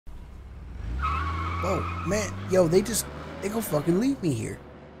Oh, man. Yo, they gonna fucking leave me here.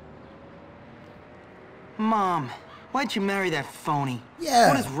 Mom, why'd you marry that phony? Yeah.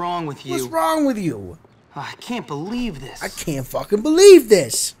 What is wrong with you? What's wrong with you? Oh, I can't believe this. I can't fucking believe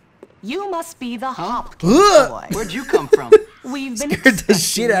this. You must be the Hopkins boy. Where'd you come from? We've been Scared the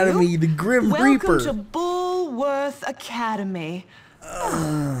shit out of me, the Grim Reaper. Welcome to Bullworth Academy.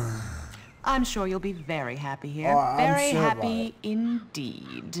 I'm sure you'll be very happy here. Oh, very sure happy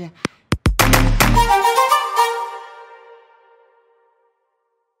indeed.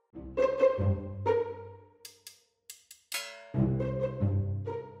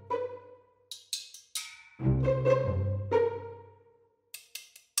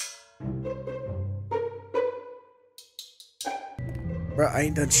 Bro, I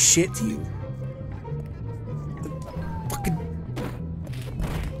ain't done shit to you. Fucking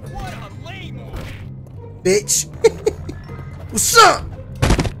What a lame one. bitch. What's up?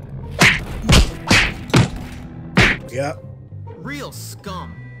 Yep. Real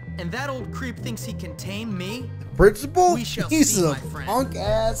scum. And that old creep thinks he can tame me? Principal? We shall He's see, a my friend. punk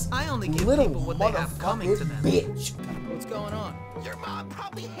ass I only give little people what they have coming to them. bitch. What's going on? Your mom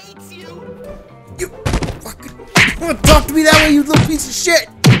probably hates you. You fucking wanna talk to me that way, you little piece of shit?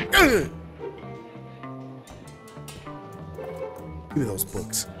 Ugh. Give me those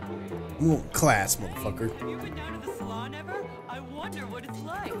books. I'm going to class, motherfucker. Have you been down to the salon ever? I wonder what it's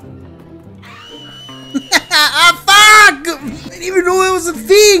like. Ah, fuck! I didn't even know it was a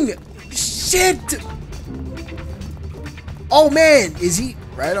thing! Shit! Oh, man, is he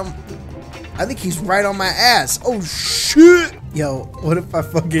right on... I think he's right on my ass. Oh, shit! Yo, what if I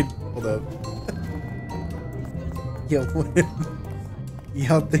fucking... Hold up. Yo, what if...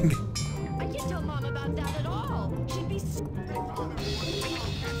 Y'all think... I can't tell Mom about that at all. She'd be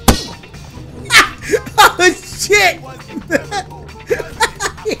Oh, shit!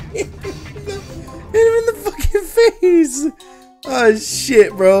 Hit him in the fucking face! Oh,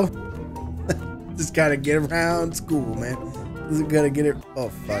 shit, bro. Just gotta get around school, man. Just gotta get it... Oh,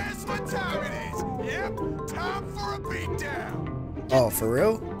 fuck. Guess what time it is? Yep, time for a beatdown. Oh, for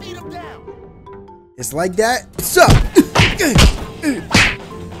real? Beat him down. It's like that? What's up?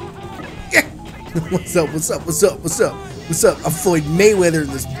 What's up? What's up? What's up? What's up? What's up? I'm Floyd Mayweather in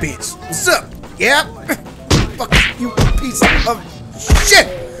this bitch. What's up? Yep. Fuck you, piece of shit.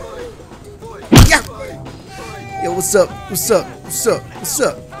 Yeah. Yo, what's up? What's up? What's up? What's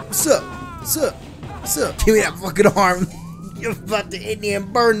up? What's up? What's up? What's up? Give me that fucking arm. You're about to hit me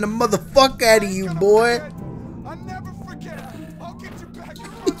and burn the motherfucker out of you, boy. I'll never forget. I'll get you back.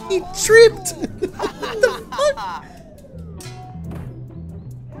 He tripped. What the fuck?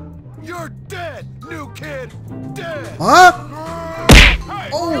 You're dead, new kid. Dead. Huh? Hey,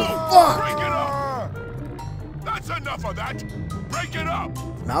 Oh, no, fuck. break it up. That's enough of that. Break it up.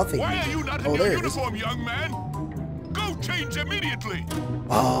 Mouthing. Why are you not in Oh, your there it is. uniform, young man? Go change immediately.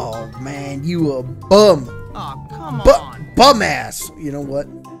 Oh man, you a bum. Aw, come on. Bum ass. You know what?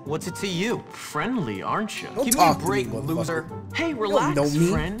 What's it to you? Friendly, aren't you? Don't Give me a talk to break, me, motherfucker. loser. Hey, You relax, don't know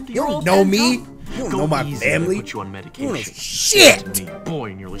me. friend. You You're don't all know bent me. up. You don't Go know my easy, family. Put you on You medication. don't know shit. Me,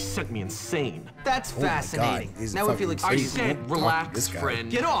 boy, nearly sent me insane. That's Oh my God, fascinating. he's Now I feel fucking like I crazy. said, Don't talk to relax, this guy.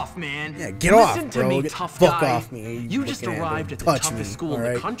 friend. Get off, man. Yeah, get off, Listen bro. to me, Get tough the fuck guy. off me. You just fucking arrived at the touch toughest me, school in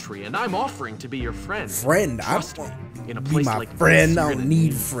alright? the country, and I'm offering to be your friend. Friend, Trust I me. In a be place my like friend. this, I you're don't gonna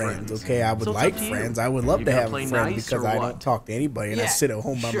need friends. Okay, I would So it's like up to you. friends. I would love You to gonna have a play friend nice because or I what? don't talk to anybody and I Yeah, sit at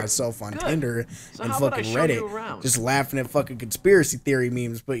home by sure. myself on Good. Tinder So and how about I fucking show you Reddit, around? just laughing at fucking conspiracy theory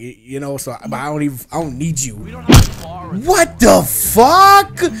memes. But you know, so I don't need you. We don't have a bar. What the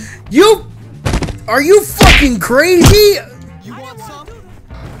fuck? Are you fucking crazy? You want some?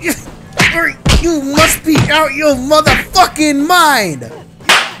 You must be out your motherfucking mind.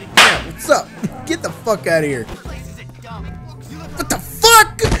 Yeah, what's up? Get the fuck out of here. What the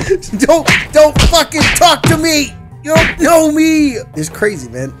fuck? Don't fucking talk to me. You don't know me. It's crazy,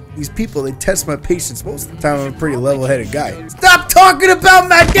 man. These people, they test my patience. Most of the time, I'm a pretty level-headed guy. Stop talking about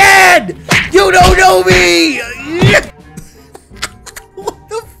my dad. You don't know me. What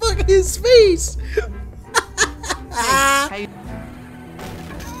the fuck is his face?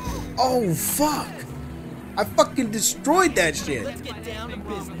 Oh, fuck. I fucking destroyed that shit. Let's get down to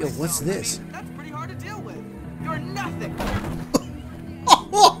business. Yo, what's this? That's pretty hard to deal with. You're nothing.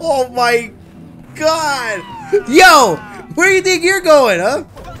 Oh my god. Yo, where do you think you're going, huh?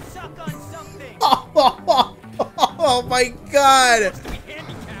 Go suck on something. Oh my god.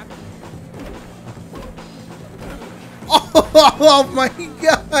 Oh my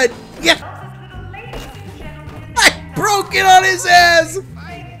god. Yeah. I broke it on his ass.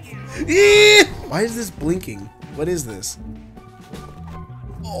 Why is this blinking? What is this?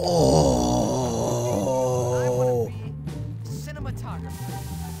 Oh.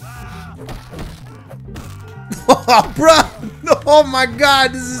 Oh, bro. Oh my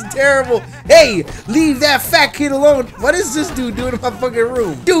God, this is terrible. Hey, leave that fat kid alone. What is this dude doing in my fucking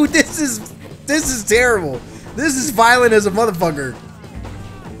room? Dude, this is terrible. This is violent as a motherfucker.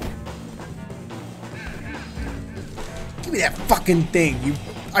 Give me that fucking thing.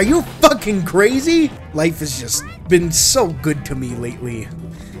 Are you fucking crazy? Life has just been so good to me lately.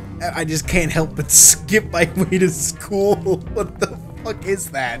 I just can't help but skip my way to school. What the fuck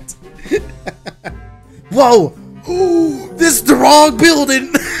is that? Whoa! Ooh, this is the wrong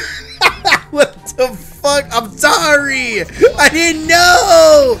building! What the fuck? I'm sorry! I didn't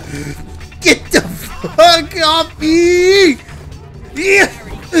know! Get the fuck off me! Yeah!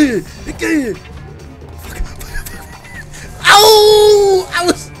 Ow!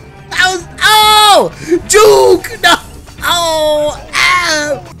 Ow! Juke! No! Oh!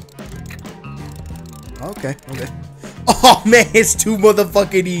 Ow! Okay. Oh man, it's too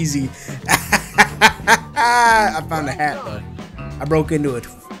motherfucking easy. I found a hat though. I broke into it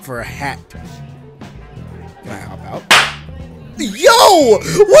for a hat. Can I hop out? Yo!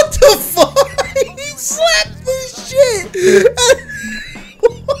 What the fuck? He slapped this shit!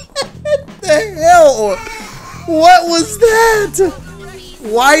 What the hell? What was that?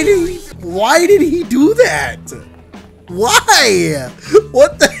 Why did he do that? Why?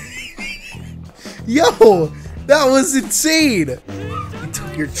 What the? Yo, that was insane. He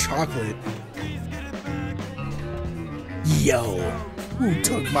took your chocolate. Yo, who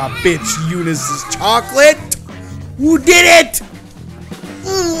took my bitch Eunice's chocolate? Who did it?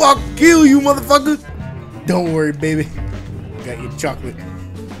 Ooh, I'll kill you, motherfucker. Don't worry, baby. Got your chocolate.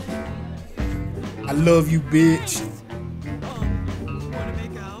 I love you, bitch.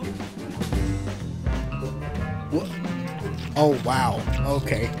 What? Oh wow.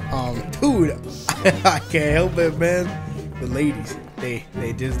 Okay. Dude, I can't help it, man. The ladies,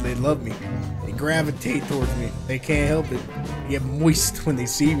 they love me. They gravitate towards me. They can't help it. They get moist when they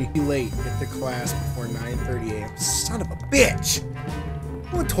see me. Too late. Get to class before 9:30 a.m. Son of a bitch.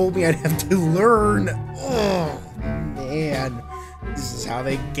 No one told me I'd have to learn. Oh man. This is how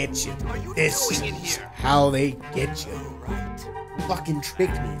they get you. This is how they get you. Fucking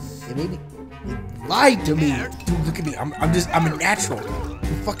tricked me. They made me. They lied to me. Dude, look at me. I'm a natural. I'm a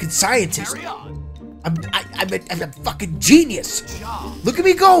fucking scientist. I'm a fucking genius. Look at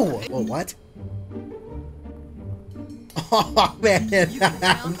me go. Oh, what? Oh man,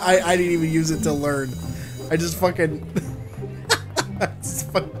 I didn't even use it to learn. I just fucking.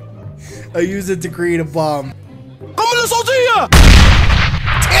 I used it to create a bomb.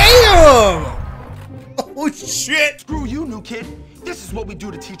 Damn! Oh shit! Screw you, new kid. This is what we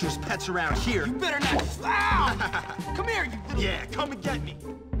do to teachers' pets around here. You better not. Ow! Come here, you little. Yeah, come and get me.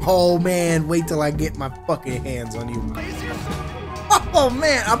 Oh man, wait till I get my fucking hands on you. Oh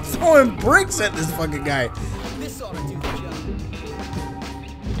man, I'm throwing bricks at this fucking guy. This ought to do the job.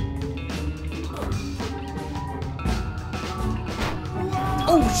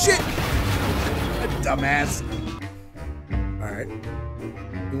 Oh shit! Dumbass. Alright.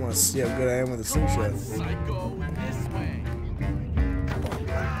 You wanna see how good I am with a slingshot? Psycho this way.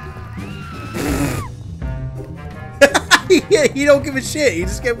 Yeah, he don't give a shit. He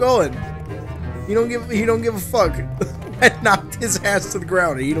just kept going. He don't give a fuck. I knocked his ass to the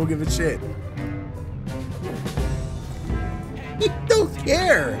ground and he don't give a shit. He don't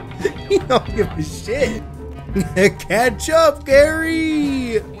care. He don't give a shit. Catch up,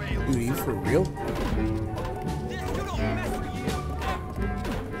 Gary. Dude, you for real?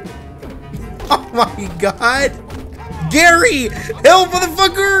 Oh my god. Gary, help,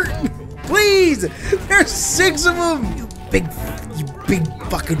 motherfucker. Please. There's 6 of them. You big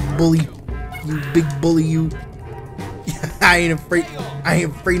fucking bully. You big bully, you. I ain't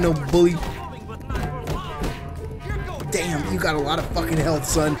afraid no bully. Damn, you got a lot of fucking health,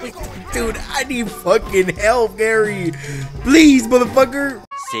 son. Dude, I need fucking help, Gary. Please, motherfucker.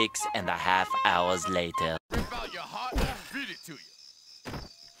 6.5 hours later. Rip out your heart and feed it to you.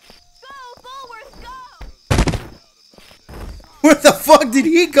 Go, Bullworth, go! Where the fuck did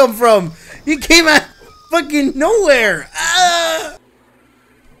he come from? He came out fucking nowhere. Ah!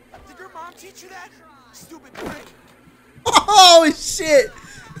 Did your mom teach you that? Stupid prick. Oh shit!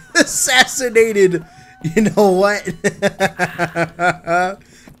 Assassinated. You know what?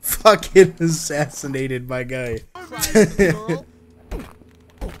 Fucking assassinated my guy.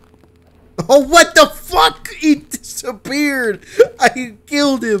 Oh, what the fuck? He disappeared. I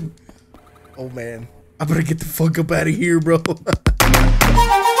killed him. Oh man, I'm gonna get the fuck up out of here, bro.